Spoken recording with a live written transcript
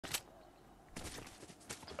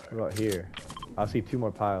What about here? I see 2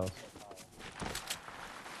 more piles.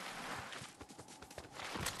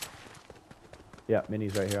 Yeah,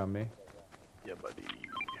 minis right here on me. Yeah, buddy.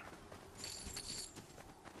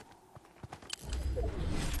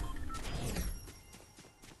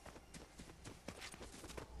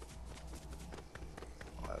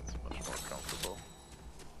 Oh, that's much more comfortable.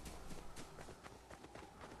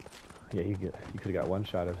 Yeah, you could have got one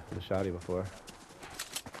shot of the shotty before.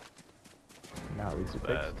 Now at least it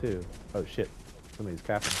takes 2. Oh shit, somebody's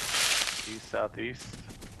capping. East, southeast.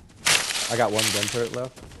 I got 1 gun turret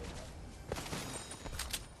left.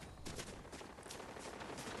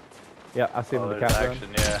 Yeah, I see him in the cap action,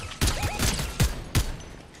 yeah.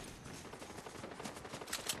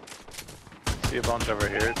 See a bunch over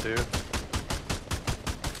here too.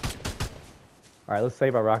 Alright, let's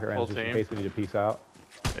save our rocket rounds Full just in team. case we need to peace out.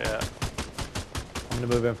 Yeah. I'm gonna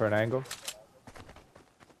move in for an angle.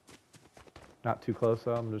 Not too close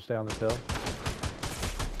though, I'm gonna stay on this hill.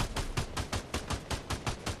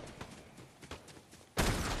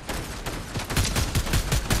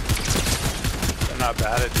 They're not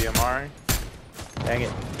bad at DMRing. Dang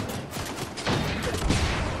it.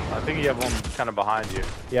 I think you have one kind of behind you.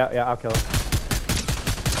 Yeah, I'll kill him.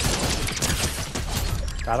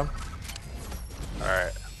 Got him.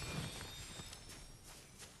 Alright.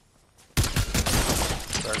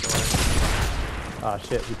 Oh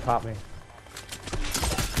shit, he popped me.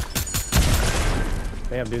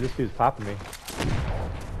 Damn dude, this dude's popping me.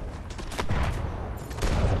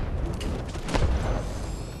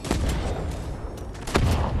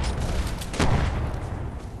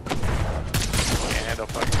 Can't handle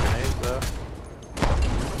fucking grenades though.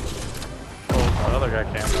 Oh, the other guy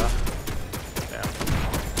can though. Damn.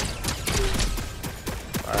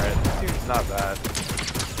 Alright, this team's not bad.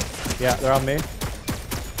 Yeah, they're on me.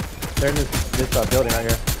 They're in this building right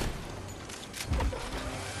here.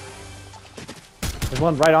 There's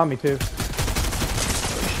one right on me too. Oh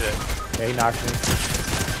shit. Yeah, he knocked me.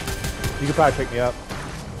 You could probably pick me up.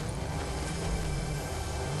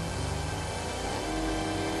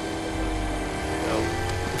 Nope.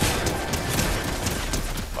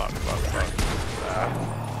 Fuck. Ah.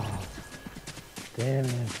 Damn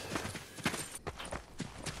it.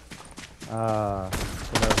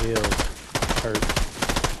 No heals. Hurt.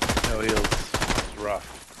 No heals. It's rough.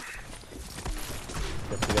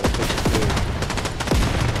 Guess we gotta fix it too.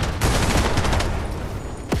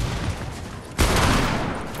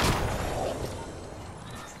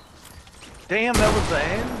 Damn, that was the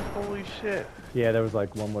end? Holy shit. Yeah, there was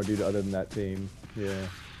like one more dude other than that team. Yeah.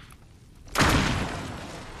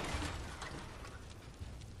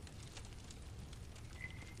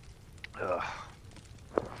 Ugh.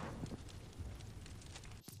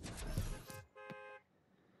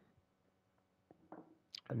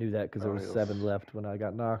 I knew that because there was 7 left when I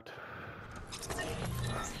got knocked.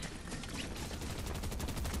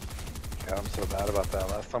 God, I'm so bad about that.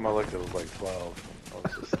 Last time I looked, it was like 12. I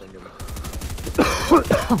was just thinking.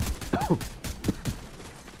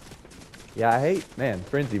 Yeah, I hate, man,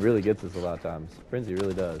 Frenzy really gets us a lot of times. Frenzy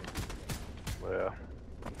really does. Yeah.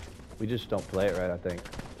 We just don't play it right, I think.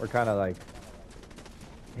 We're kind of like,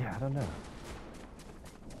 yeah, I don't know.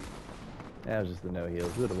 Yeah, it was just the no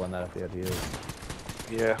heals. We would have won that if we had heals.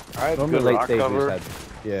 Yeah, I had Normally good late rock stage we cover. just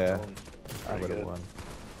had, yeah, I would have good. won.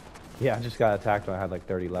 Yeah, I just got attacked when I had like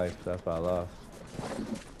 30 life, so that's why I lost.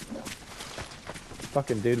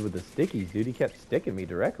 Fucking dude with the stickies, dude, he kept sticking me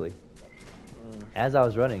directly. As I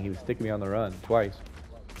was running, he was sticking me on the run twice.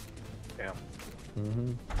 Damn.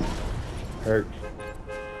 Hurt.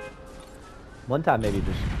 One time maybe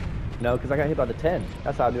just, no, because I got hit by the 10.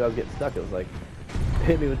 That's how I knew I was getting stuck. It was like,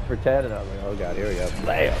 hit me for 10 and I was like, oh god, here we go.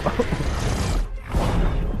 Bam!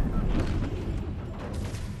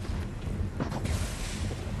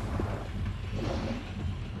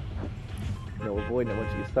 No avoiding it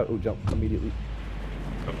once you get stuck. Oh, jump immediately.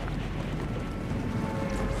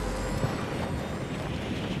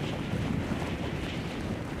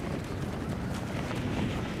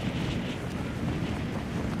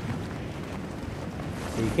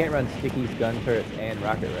 You can't run stickies, gun turrets, and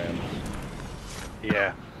rocket rams.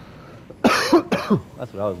 Yeah.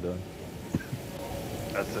 That's what I was doing.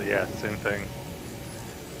 Yeah, same thing.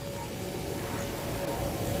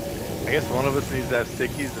 I guess one of us needs to have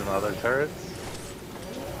stickies and the other turrets.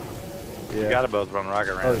 Yeah. You gotta both run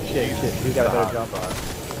rocket Oh rams. shit, you got a better jump on.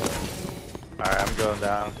 Alright, I'm going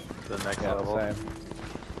down to the next Yeah, level. same.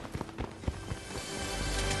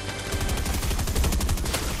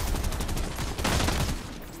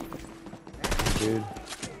 Dude.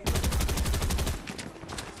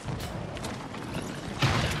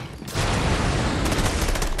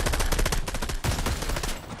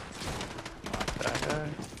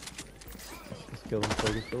 Kill him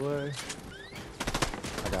before he gets away.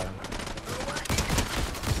 I got him.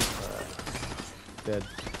 Dead.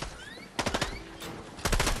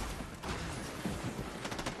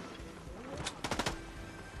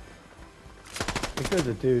 I think there's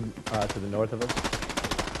a dude to the north of us.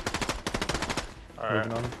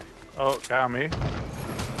 Alright. On. Oh, got me.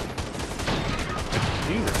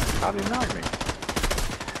 Jesus, how did he knock me?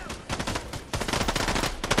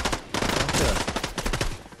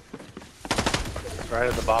 Right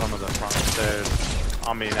at the bottom of the front stairs.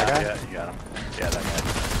 On me now, yeah, you got him. Yeah, that guy.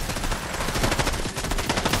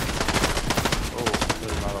 Oh,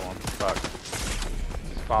 there's another one. Fuck.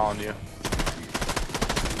 He's following you.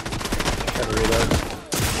 Gotta reload.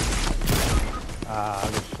 Ah,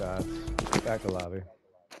 good shots. Back to lobby.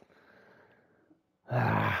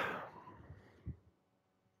 Ah.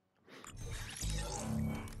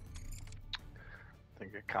 I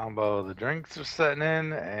think a combo of the drinks are setting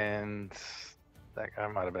in, and that guy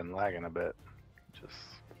might have been lagging a bit. Just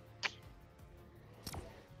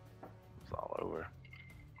it's all over.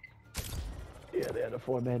 Yeah, they had a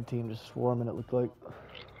 4-man team just swarming, it looked like.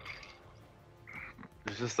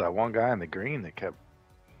 There's just that one guy in the green that kept,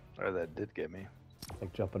 or that did get me.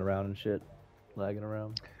 Like jumping around and shit, lagging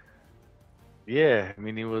around. Yeah, I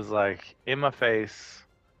mean, he was like in my face.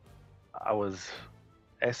 I was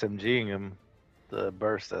SMGing him, the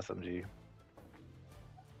burst SMG.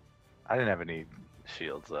 I didn't have any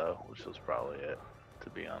shields though, which was probably it, to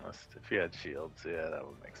be honest. If you had shields, yeah, that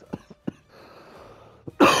would make sense.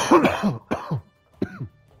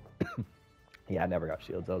 Yeah, I never got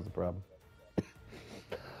shields, that was the problem.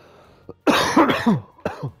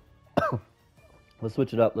 Let's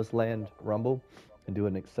switch it up. Let's land Rumble and do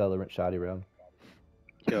an accelerant shoddy round.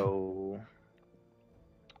 Yo.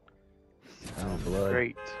 Oh, blood.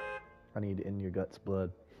 Great. I need in your guts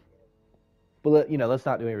blood. But you know, let's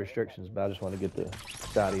not do any restrictions. But I just want to get the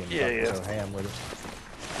shoddy and go ham with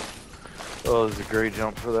it. Oh, there's a great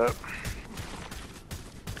jump for that.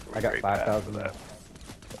 I got 5,000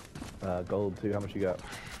 gold too. How much you got?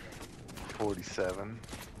 47.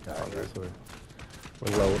 Alright,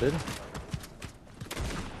 we're loaded.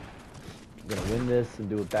 I'm gonna win this and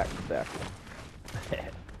do a back-to-back one.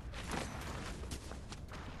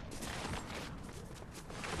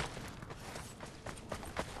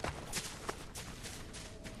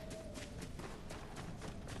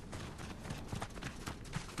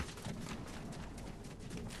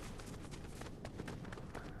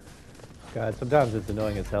 God, sometimes it's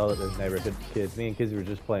annoying as hell that there's neighborhood kids. Me and Kizzy were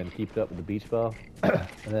just playing Keep It Up with the beach ball, and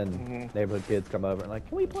then neighborhood kids come over and like,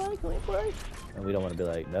 can we play? Can we play? And we don't want to be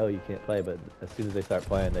like, no, you can't play. But as soon as they start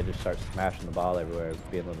playing, they just start smashing the ball everywhere,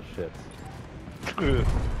 being little shits.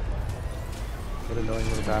 What annoying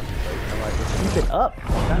little bastards! Like, I'm like, keep it up,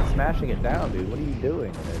 not smashing it down, dude. What are you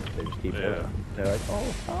doing? And they just keep it. They're like,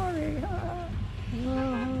 oh, sorry.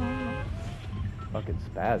 Fucking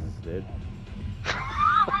spazzes, dude.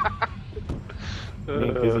 Me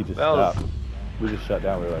and Kizzy just stopped. We just shut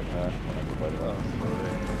down. We were like, nah, we're not gonna play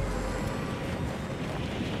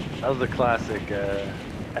that was the classic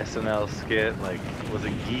SNL skit. Like, was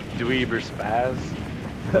it Geek, Dweeb, or Spaz?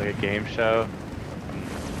 Like a game show.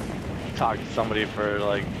 Talk to somebody for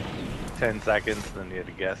like 10 seconds, and then you had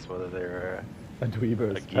to guess whether they were a dweeb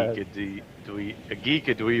or a geek, a geek,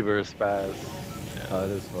 a dweeb, or a spaz. Yeah. Oh,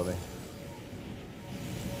 it is funny.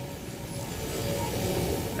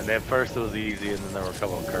 And at first it was easy, and then there were a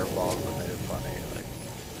couple of curveballs that made it funny. Like,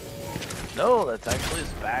 no, that's actually a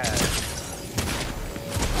spaz.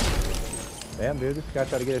 Damn, dude, this guy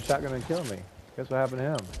tried to get a shotgun and kill me. Guess what happened to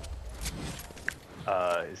him?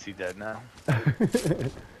 Is he dead now?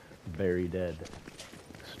 Very dead.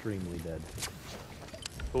 Extremely dead.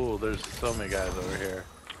 Ooh, there's so many guys over here.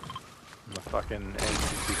 In the fucking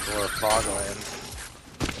N64 Foglands.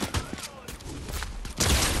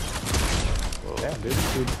 Damn, dude,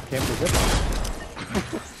 this dude came to zip line.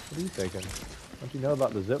 What are you thinking? Don't you know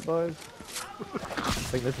about the zip boys? I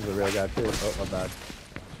think this is a real guy too. Oh, my bad.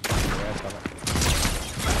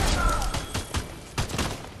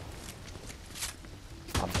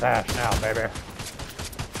 I'm fast now, baby.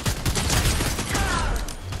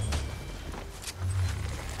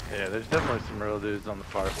 Yeah, there's definitely some real dudes on the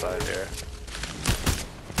far side here.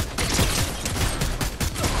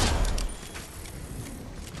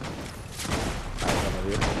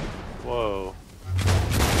 Whoa.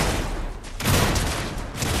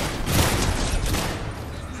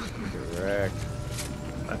 Correct.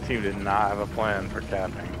 That team did not have a plan for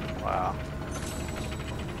capping. Wow.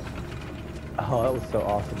 Oh, that was so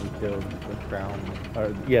awesome. We killed the crown.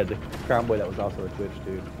 Or, yeah, the crown boy that was also a Twitch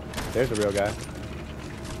dude. There's a real guy.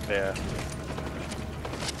 Yeah.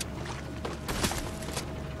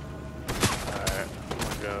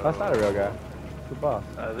 go. That's not a real guy. It's the boss.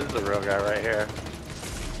 This is a real guy right here.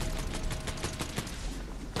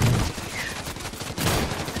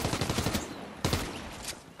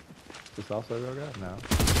 Is this also a real guy? No.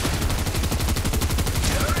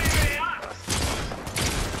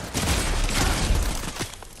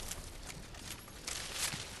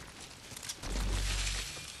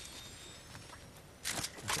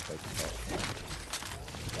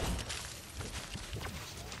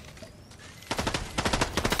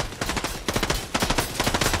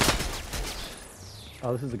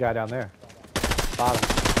 Oh, this is the guy down there. Bottom.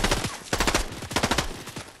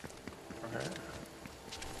 Alright.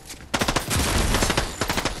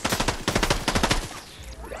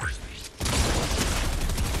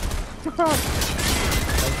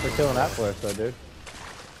 Thanks for killing that for us, though, dude.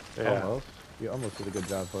 Yeah. Almost. You almost did a good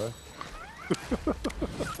job for us.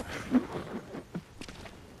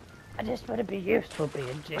 I just want to be useful,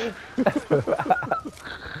 B&G.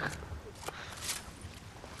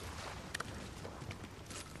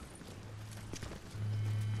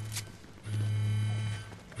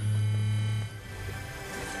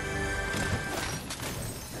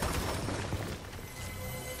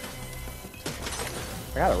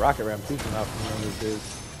 I got a rocket ram too from out from one of these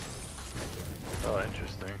dudes. Oh,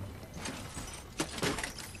 interesting.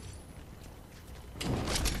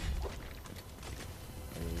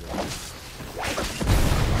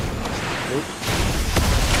 Oops.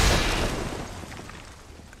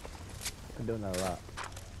 I'm doing that a lot.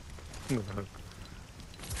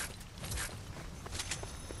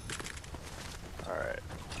 Alright.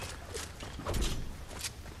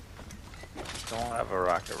 Don't have a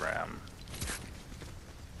rocket ram.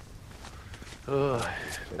 Ugh,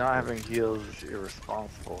 not having heals is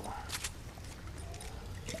irresponsible.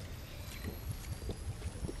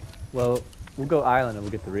 Well, we'll go island and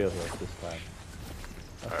we'll get the real heals this time.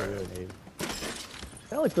 That's what we Alright. really need.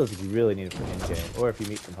 That only feels like you really need it for in-game, or if you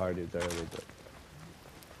meet some hard dudes early, but...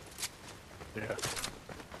 Yeah.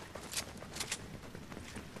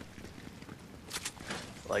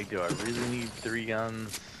 Like, do I really need 3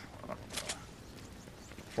 guns? I don't know.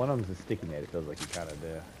 One of them's a sticky nade, it feels like you kinda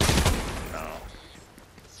do. No.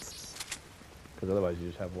 Because otherwise you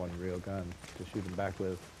just have one real gun to shoot them back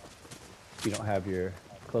with. If you don't have your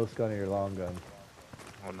close gun or your long gun.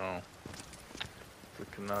 Oh no. It's a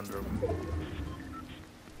conundrum.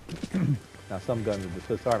 Now some guns with the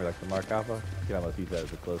Swiss Army, like the Mark Alpha, you can almost use that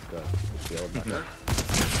as a close gun. It's the old method.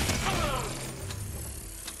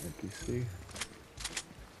 Like you see.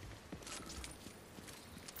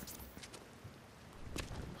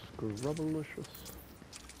 Scrubbalicious.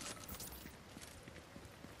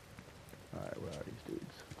 Alright, where are these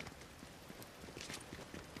dudes?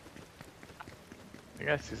 I think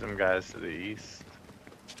I see some guys to the east.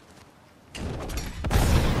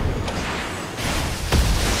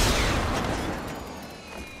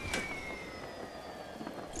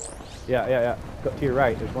 Yeah. Go to your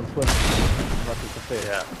right, there's one Swiss.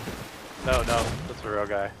 Yeah. No, that's a real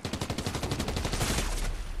guy.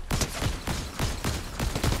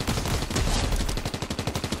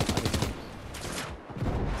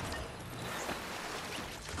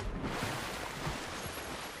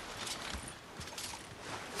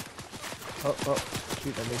 Oh,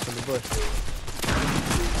 shoot, I made from the bush.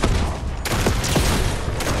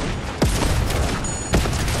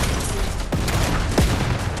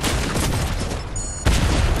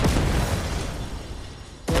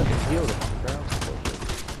 Well, I can heal it on the ground.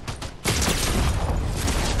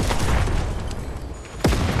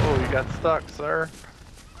 Oh, you got stuck, sir.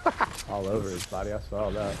 All over his body, I saw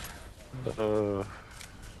that. This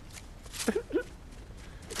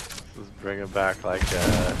is bringing back like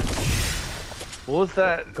what was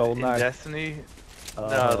that Golden in Eye. Destiny?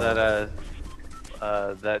 No,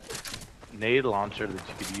 that nade launcher that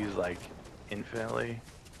you could use like infinitely.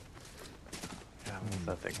 Yeah, what's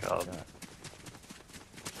that thing called?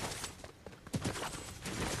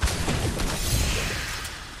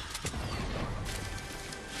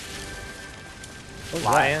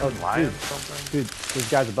 Lion? Lion dude, something? dude, these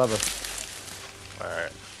guys above us.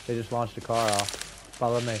 Alright. They just launched a car off.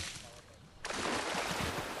 Follow me.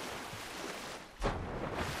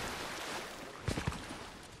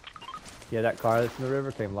 Yeah, that car that's in the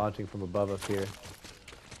river came launching from above us here.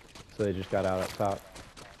 So they just got out up top.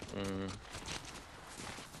 Mm.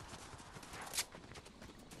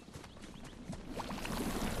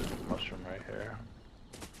 There's a mushroom right here.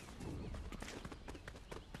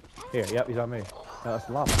 Here, yep, he's on me. No, that's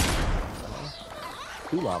the llama.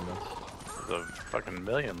 2 llamas. There's a fucking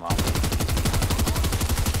million llamas.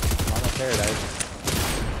 Llama paradise.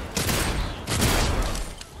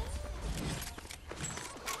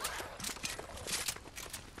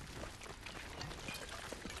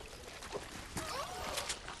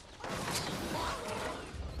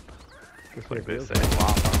 Just Like here they feels say,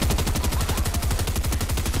 llama.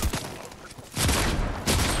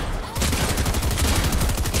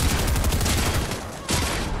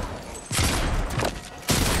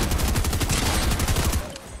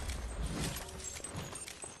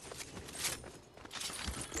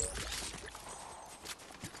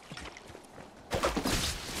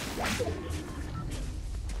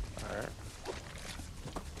 Alright.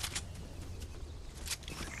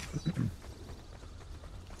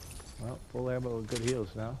 Well, full ammo with good heals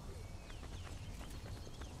now.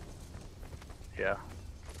 Yeah.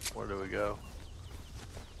 Where do we go?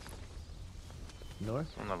 North?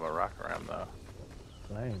 I don't have a rock around though.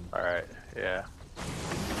 Lame. Alright, yeah.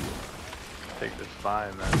 Take this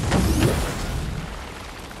fine then.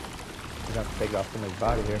 We got to take off somebody's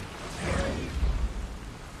body here.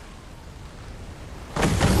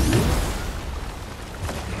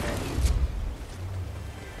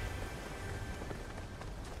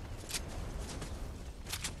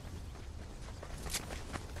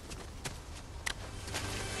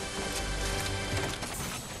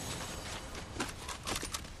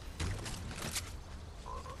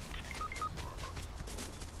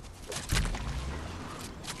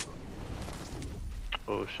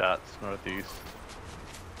 Oh, shots northeast.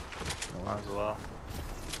 Might as well.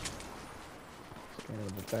 Scanning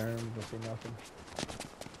the therms, I see nothing.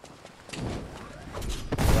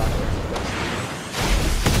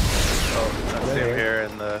 Oh, I see him here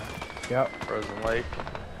in the Yep. frozen lake.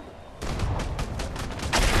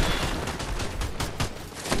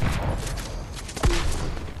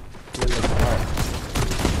 He looks smart.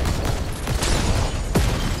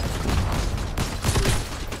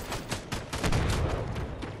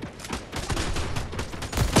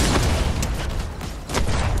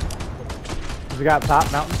 We got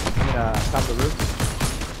top mountain, I mean, top of the roof.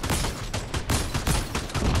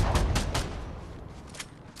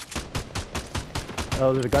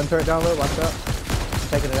 Oh, there's a gun turret down low, watch out.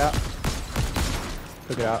 Taking it out.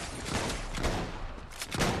 Took it out.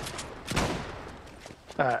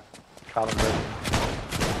 Alright, got him ready.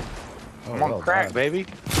 Oh, I'm on well crack, done. baby.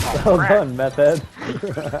 Well done, meth head.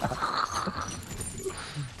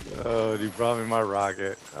 Oh, he brought me my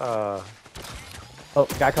rocket. Oh,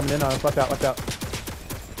 guy coming in on us, watch out, watch out.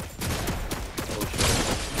 Oh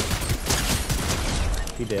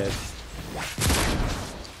shit. He did.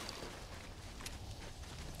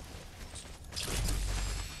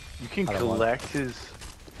 You can I don't want- collect his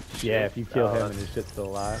Yeah, shit? if you kill Oh, him and his shit's still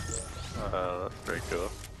alive. that's pretty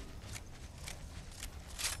cool.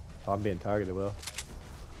 Oh, I'm being targeted, Will.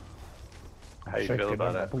 How you feel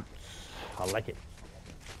about it? I like it.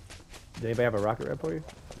 Did anybody have a rocket red for you?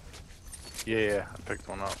 Yeah, I picked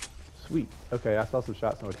one up. Sweet. Okay, I saw some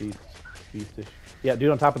shots northeast. Eastish. Yeah,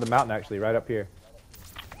 dude on top of the mountain actually, right up here.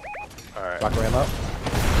 Alright. Rocket ram up.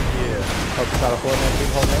 Yeah. Hope the shot a 4-man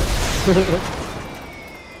team hold man.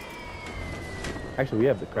 Actually, we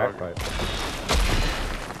have the crack pipe.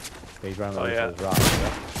 Yeah, he's running Oh, over yeah. those rocks. Yeah.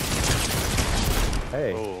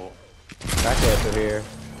 Hey, Oh. crackheads are here.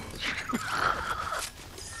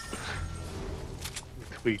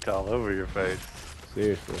 Tweaked all over your face.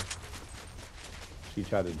 Seriously. She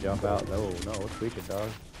tried to jump out. No, no, it's tweaking, dog.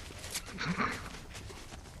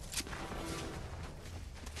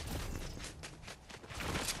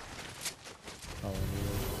 Oh, we need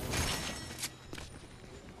it.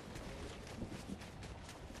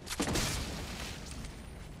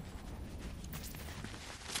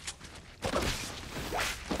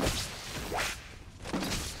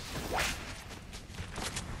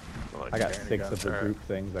 Like I got carrying a 6 gun of the turret. group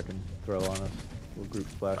things I can throw on us. Little group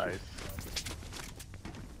splashes. Nice.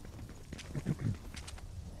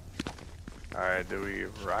 Alright, do we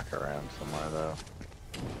rock around somewhere though?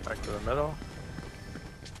 Back to the middle?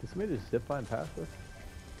 Did somebody just zip line past us?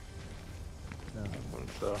 No. I think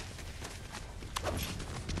so.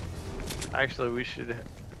 Actually, we should.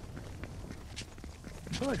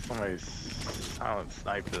 I feel like somebody's silent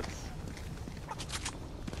sniped us.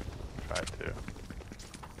 Try to.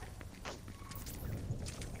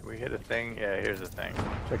 Can we hit a thing? Yeah, here's a thing.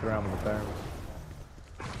 Check around with the thermos.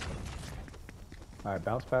 Alright,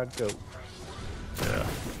 bounce pad, go. Yeah.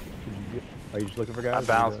 Are you just looking for guys?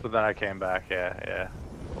 I bounced, but then I came back. Yeah, yeah.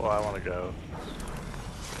 Well, I want to go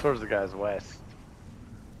towards the guys west.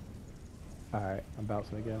 Alright, I'm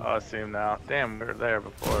bouncing again. Oh, I see him now. Damn, we were there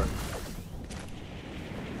before.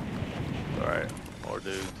 Alright, more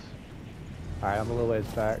dudes. Alright, I'm a little ways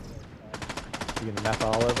back. You gonna meth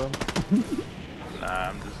all over them? Nah,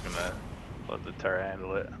 I'm just gonna let the turret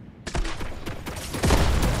handle it.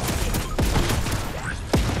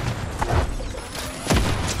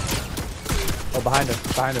 Oh, behind us,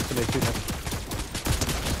 somebody's shooting us.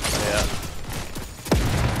 Yeah.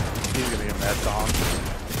 that song.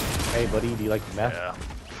 Hey, buddy, do you like meth? Yeah.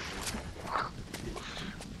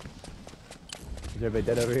 Is everybody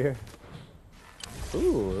dead over here?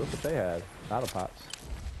 Ooh, look what they had. Battle pots.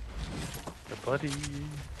 The buddy.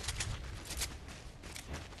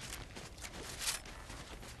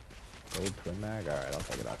 Gold twin mag? Alright, I'll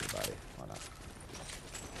take it off your body. Why not?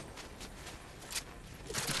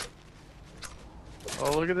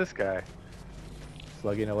 Oh, look at this guy.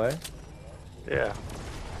 Slugging away? Yeah.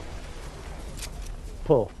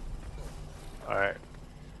 Pull. Alright.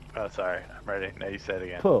 Oh, sorry. I'm ready. Now you say it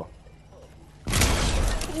again. Pull.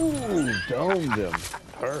 Ooh, domed him.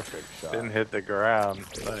 Perfect shot. Didn't hit the ground.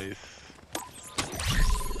 Nice.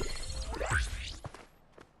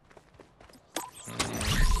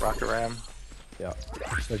 Rocket ram. Yeah.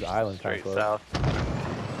 There's an island Straight close. south.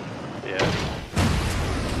 Yeah.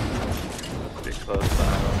 Pretty close to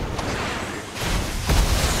island.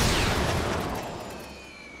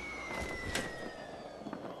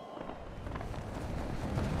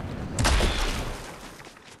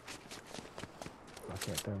 I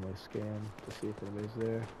can't thermally scan to see if anybody's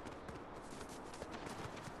there.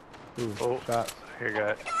 Ooh, Oh, shots. Here,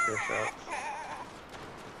 got your shots.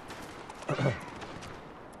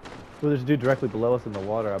 Well, there's a dude directly below us in the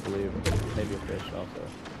water, I believe. Maybe a fish also.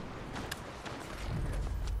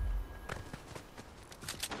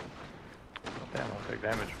 Damn, I'll take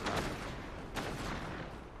damage from that.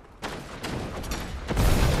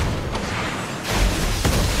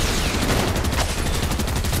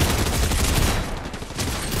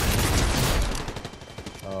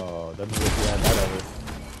 Oh, doesn't wish you had that over.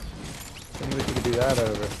 Doesn't wish you could do that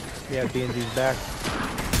over. Yeah, DNG's back.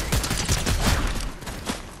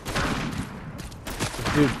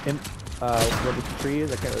 This dude, where the tree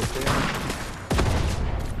is, I can't really see him.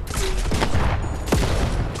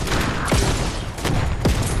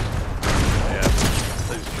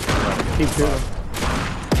 Yeah. Keep shooting.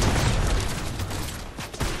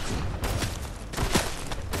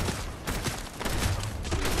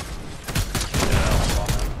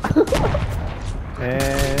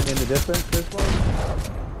 And in the distance, this one.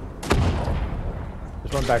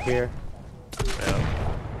 There's one back here. Yeah.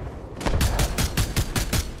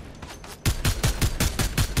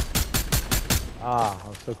 Ah, I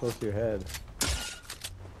was so close to your head.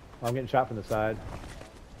 Oh, I'm getting shot from the side.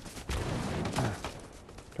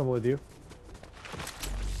 Coming with you.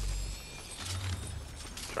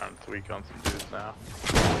 Trying to tweak on some dudes now.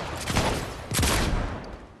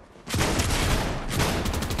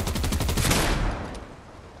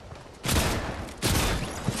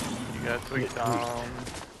 You got tweaked on.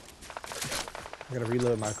 I'm gonna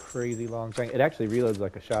reload my crazy long thing. It actually reloads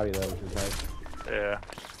like a shotty though, which is nice. Yeah.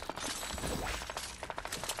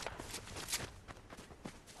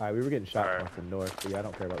 Alright, we were getting shot Alright. from the north, but yeah, I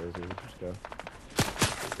don't care about those dudes. Just go.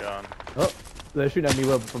 Keep going. Oh, they're shooting at me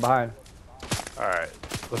from behind. Alright.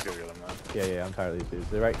 Let's go get them then. Yeah, I'm tired of these dudes.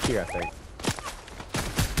 They're right here, I think.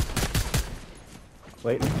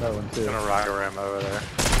 Wait, another one too. Gonna rocket ram over there.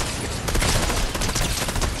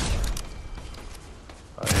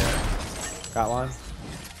 Oh yeah. Got one.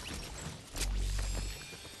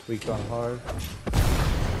 Tweaked on hard.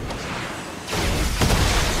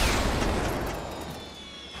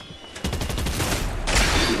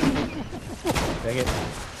 Dang it.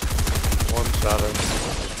 One shot him.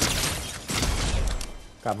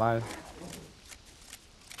 Got mine.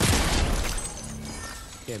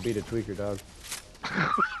 Can't beat a tweaker, dog.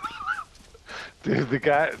 Dude, the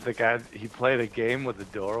guy, he played a game with the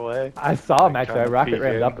doorway. I saw him Like, actually. I trying to rocket peek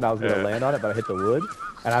rammed in. up and I was gonna Yeah. land on it, but I hit the wood.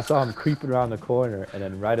 And I saw him creeping around the corner, and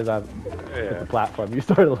then right as I hit Yeah. the platform, you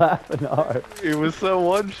started laughing hard. It was so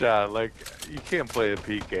one shot. Like, you can't play a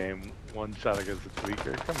peak game one shot against a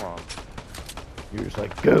tweaker. Come on. You were just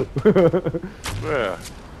like, go! Yeah.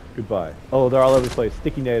 Goodbye. Oh, they're all over the place.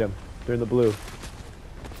 Sticky nade them. They're in the blue.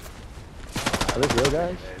 Are those real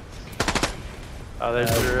guys? Oh,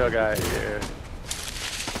 there's the real guy here.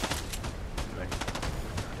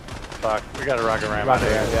 Fuck, we got a rocket ram out Rocket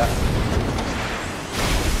here. ram, yeah.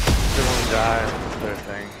 Didn't want to die. That's their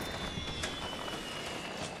thing.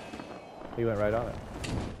 He went right on it.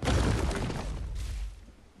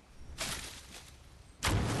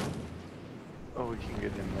 Oh, we can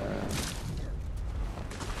get in there. I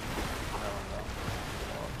don't know.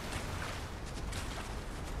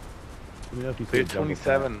 Let me know if you see We a had jungle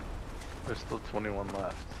 27. There's still 21 left.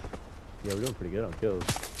 cat. Yeah, we're doing pretty good on kills.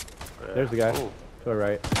 Yeah. There's the guy. Ooh. To our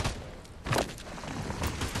right.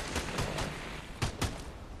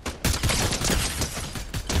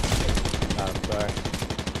 I'm sorry.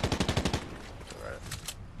 Alright.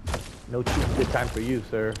 No cheap good time for you,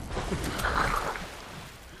 sir.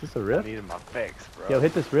 this a I rift? needed my fix, bro. Yo,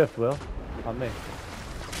 hit this rift, Will. On me.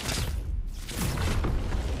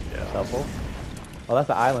 Yeah. Helpful. Oh, that's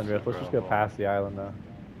the island rift. Let's just go past the island now.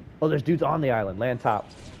 Oh, there's dudes on the island. Land top.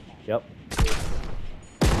 Yep.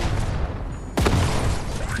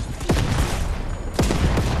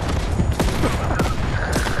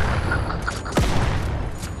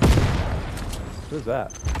 Who's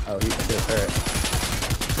that? Oh, he's a turret.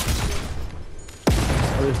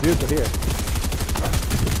 Oh, there's dudes up here.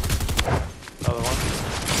 Another one.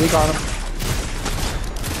 Sneak on him.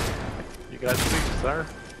 You got sneak, sir.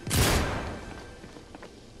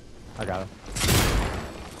 I got him.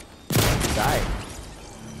 Die.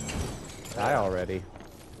 Die already.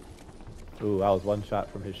 Ooh, I was one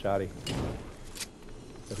shot from his shotty.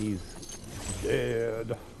 So he's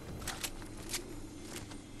dead.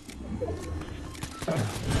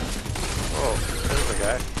 Oh, there's a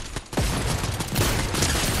guy.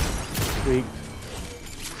 Tweaked.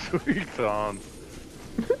 Tweaked on.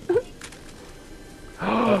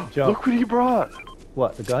 Jump. Look what he brought.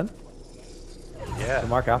 What, the gun? Yeah. The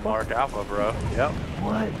Mark Alpha? Mark Alpha, bro. Yep.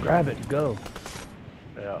 What? Grab it, go.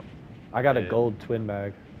 Yep. I got a gold twin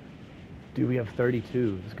mag. Dude, we have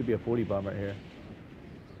 32. This could be a 40 bomb right here.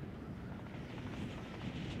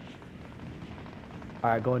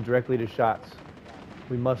 Alright, going directly to shots.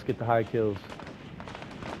 We must get the high kills.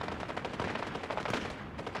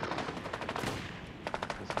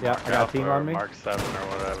 Yeah, I got a team on me. Mark 7 or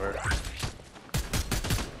whatever.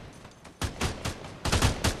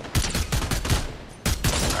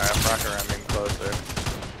 Alright, I'm rocket ramming closer.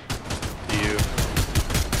 To you.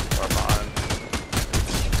 Or behind.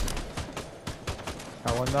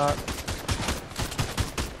 Got one knock.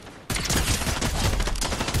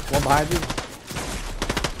 One behind you.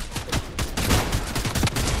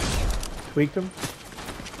 Tweaked him.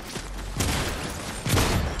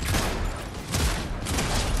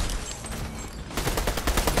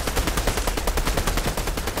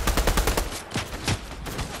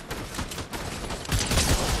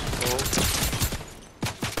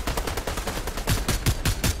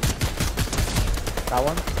 Got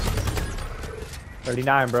one.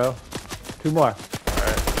 39, bro. Two more.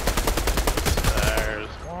 Alright. There's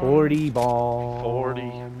one. 40 bomb. 40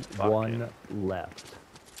 One left.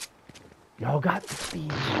 Y'all got the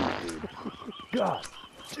speed, dude. God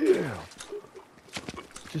damn.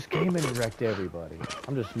 Just came in and wrecked everybody.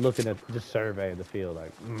 I'm just looking at, just surveying the field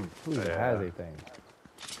like, who even has anything?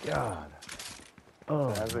 God. Oh,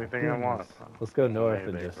 Has anything I want. Let's go north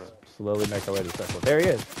and just slowly make our way to the circle. There he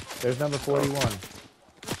is. There's number 41.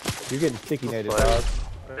 You're getting sticky nated, dog.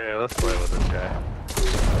 Yeah, let's play with this guy.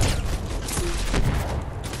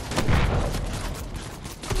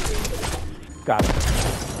 Got him.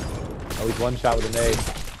 Oh, he's one shot with a nade.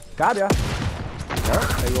 Got ya.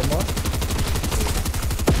 Alright, maybe one more.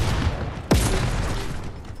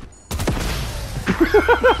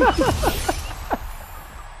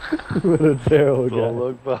 What a terrible guy. Don't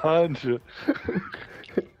look behind you.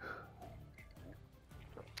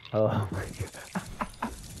 Oh my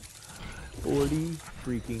god. 40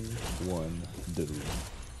 freaking 1 dude.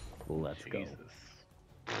 Let's go.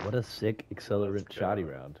 What a sick accelerant shoddy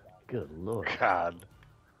round. Good lord. God.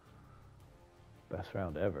 Best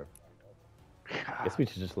round ever. God. Guess we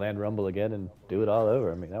should just land Rumble again and do it all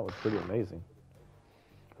over. I mean, that was pretty amazing.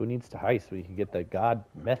 Who needs to heist when you can get the god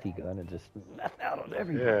methy gun and just meth out on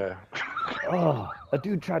everything? Yeah. Oh, a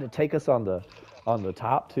dude tried to take us on the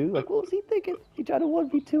top too. Like, what was he thinking? He tried to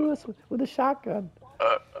 1v2 us with a shotgun.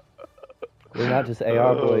 We're not just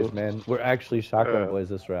AR boys, man. We're actually shotgun boys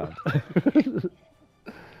this round.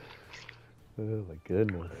 Oh my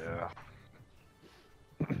goodness.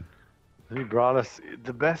 Yeah. He brought us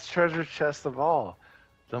the best treasure chest of all,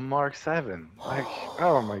 the Mark 7. Like,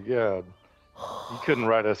 oh my god. You couldn't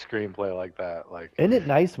write a screenplay like that. Like, isn't it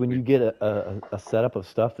nice when you get a setup of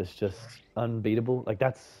stuff that's just unbeatable? Like,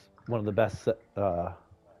 that's one of the best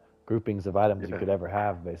groupings of items you could ever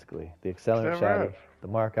have, basically. The Accelerant Shadow, the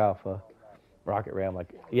Mark Alpha, Rocket Ram.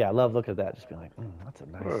 Like, yeah, I love looking at that. Just being like, that's a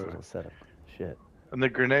nice little setup. Shit. And the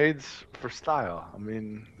grenades for style. I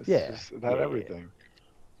mean, it's just about everything.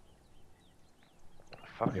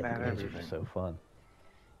 Fucking had everything. Are so fun.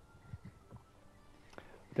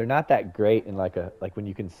 They're not that great in like when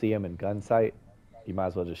you can see them in gun sight. You might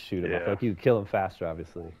as well just shoot them. I feel like you can kill them faster,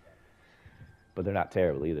 obviously. But they're not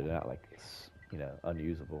terrible either. They're not like,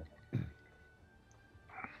 unusable.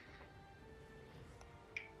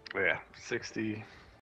 Yeah, 60.